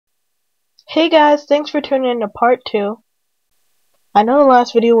Hey guys, thanks for tuning in to part 2. I know the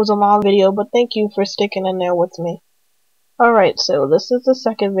last video was a long video, but thank you for sticking in there with me. Alright, so this is the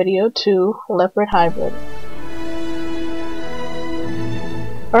second video to Leopard Hybrid.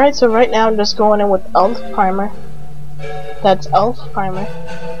 Alright, so right now I'm just going in with Elf Primer. That's Elf Primer.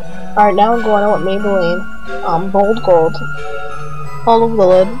 Alright, now I'm going in with Maybelline Bold Gold all over the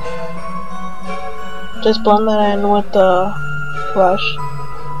lid. Just blend that in with the brush.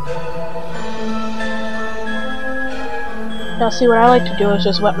 Now see, what I like to do is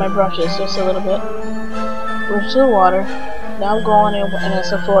just wet my brushes just a little bit with the water. Now I'm going in a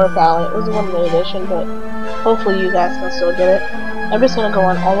Sephora palette. It was a limited edition, but hopefully you guys can still get it. I'm just going to go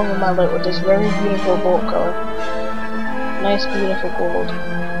in all over my lid with this very beautiful gold color. Nice beautiful gold.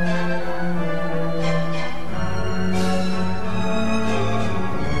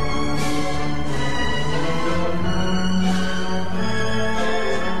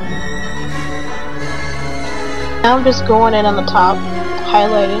 Now I'm just going in on the top,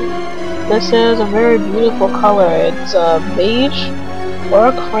 highlighting. This is a very beautiful color. It's a beige or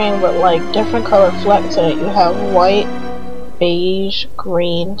a cream with like different color flecks in it. You have white, beige,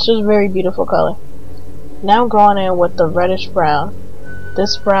 green. It's just a very beautiful color. Now I'm going in with the reddish brown.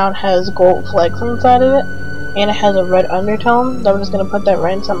 This brown has gold flecks inside of it, and it has a red undertone. So I'm just going to put that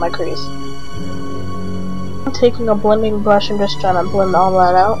right inside my crease. I'm taking a blending brush and just trying to blend all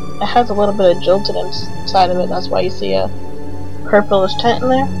that out. It has a little bit of jilted inside of it, that's why you see a purplish tint in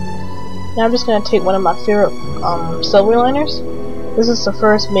there. Now I'm just going to take one of my favorite silver liners. This is the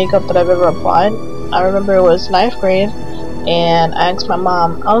first makeup that I've ever applied. I remember it was 9th grade, and I asked my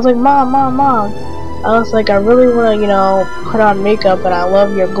mom, I was like, Mom. I was like, I really want to, put on makeup, and I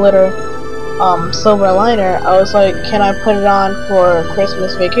love your glitter silver liner. I was like, can I put it on for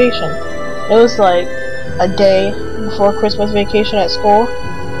Christmas vacation? It was like a day before Christmas vacation at school,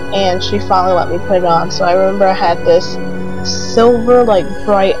 and she finally let me put it on. So I remember I had this silver, like,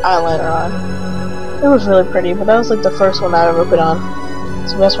 bright eyeliner on. It was really pretty, but that was like the first one I ever put on.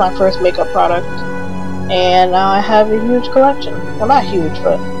 So that's my first makeup product, and now I have a huge collection. Well, not huge,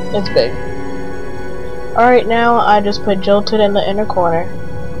 but it's big. Alright, now I just put Jilted in the inner corner.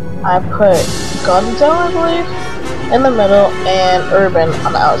 I put Gunzo, I believe, in the middle, and Urban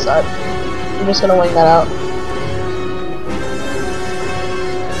on the outside. I'm just gonna wing that out.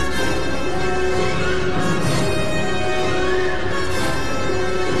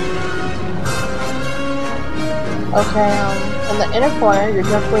 Okay, in the inner corner, you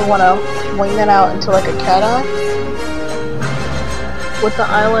definitely want to wing that out into like a cat eye with the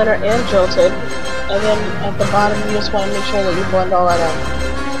eyeliner and Jilted, and then at the bottom you just want to make sure that you blend all that in.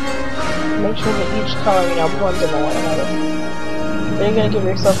 Make sure that each color, blends into one another. Then you're gonna give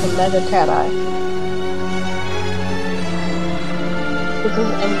yourself a mega cat eye. This is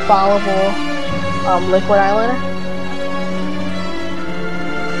infallible liquid eyeliner.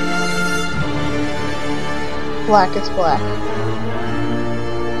 Black is black.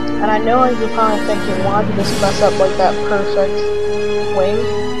 And I know you're probably thinking, why did this mess up like that perfect wing?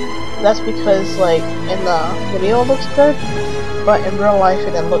 That's because, like, in the video it looks good, but in real life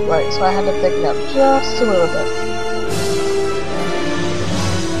it didn't look right, so I had to thicken up just a little bit.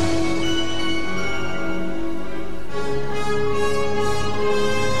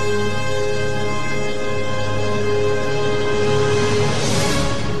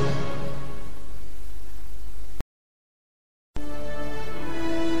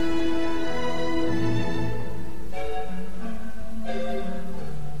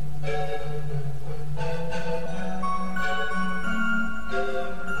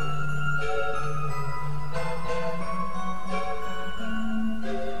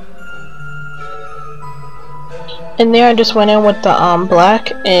 And there I just went in with the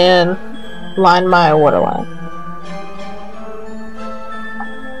black and lined my waterline.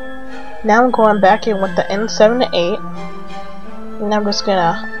 Now I'm going back in with the N7 to 8, and I'm just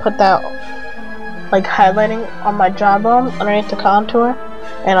gonna put that like highlighting on my jawbone underneath the contour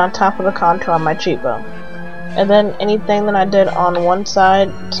and on top of the contour on my cheekbone. And then anything that I did on one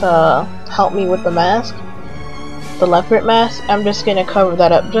side to help me with the mask, the leopard mask, I'm just gonna cover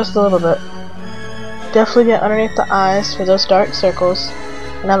that up just a little bit. Definitely get underneath the eyes for those dark circles,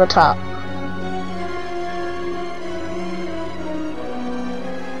 and on the top.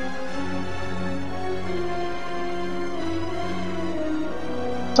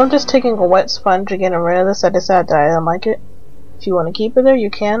 So I'm just taking a wet sponge and getting rid of this. I decided that I didn't like it. If you want to keep it there, you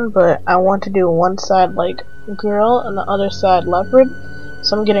can, but I want to do one side like girl and the other side leopard,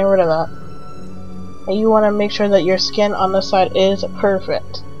 so I'm getting rid of that. And you want to make sure that your skin on this side is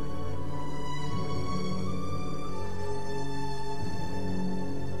perfect.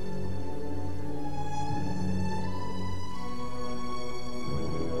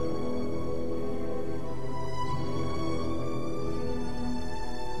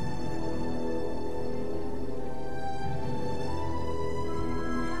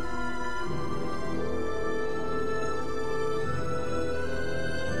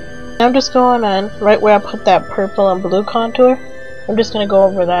 I'm just going in, right where I put that purple and blue contour, I'm just going to go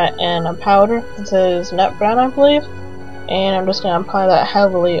over that in a powder. This is nut brown, I believe. And I'm just going to apply that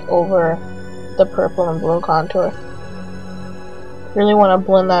heavily over the purple and blue contour. Really want to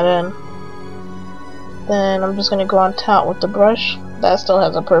blend that in. Then I'm just going to go on top with the brush. That still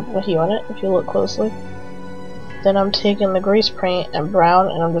has a purple hue on it, if you look closely. Then I'm taking the grease paint and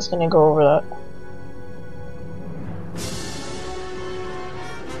brown, and I'm just going to go over that.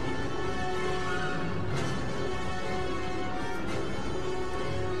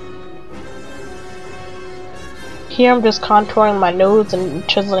 Here I'm just contouring my nose and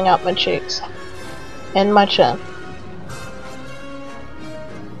chiseling out my cheeks. And my chin.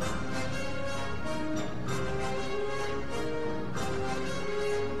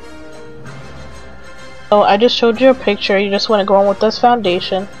 So I just showed you a picture. You just want to go in with this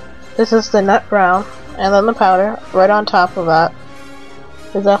foundation. This is the nut brown, and then the powder right on top of that.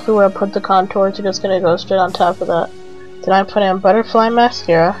 Exactly where I put the contours. You're just gonna go straight on top of that. Then I put in butterfly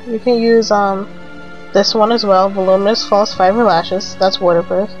mascara. You can use this one as well, voluminous false fiber lashes. That's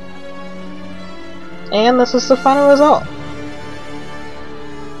waterproof. And this is the final result.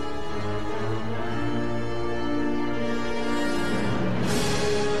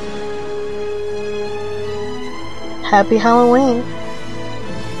 Happy Halloween!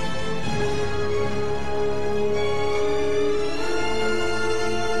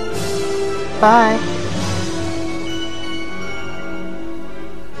 Bye!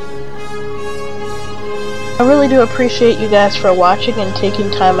 I really do appreciate you guys for watching and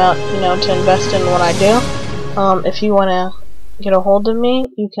taking time out, to invest in what I do. If you want to get a hold of me,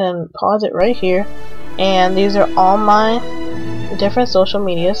 you can pause it right here. And these are all my different social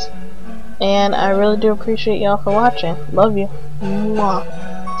medias. And I really do appreciate y'all for watching. Love you.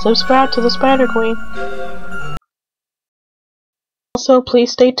 Mwah. Subscribe to the Spider Queen. Also,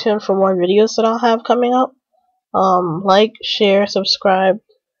 please stay tuned for more videos that I'll have coming up. Like, share, subscribe.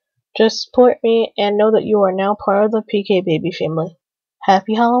 Just support me and know that you are now part of the PK Baby family.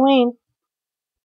 Happy Halloween!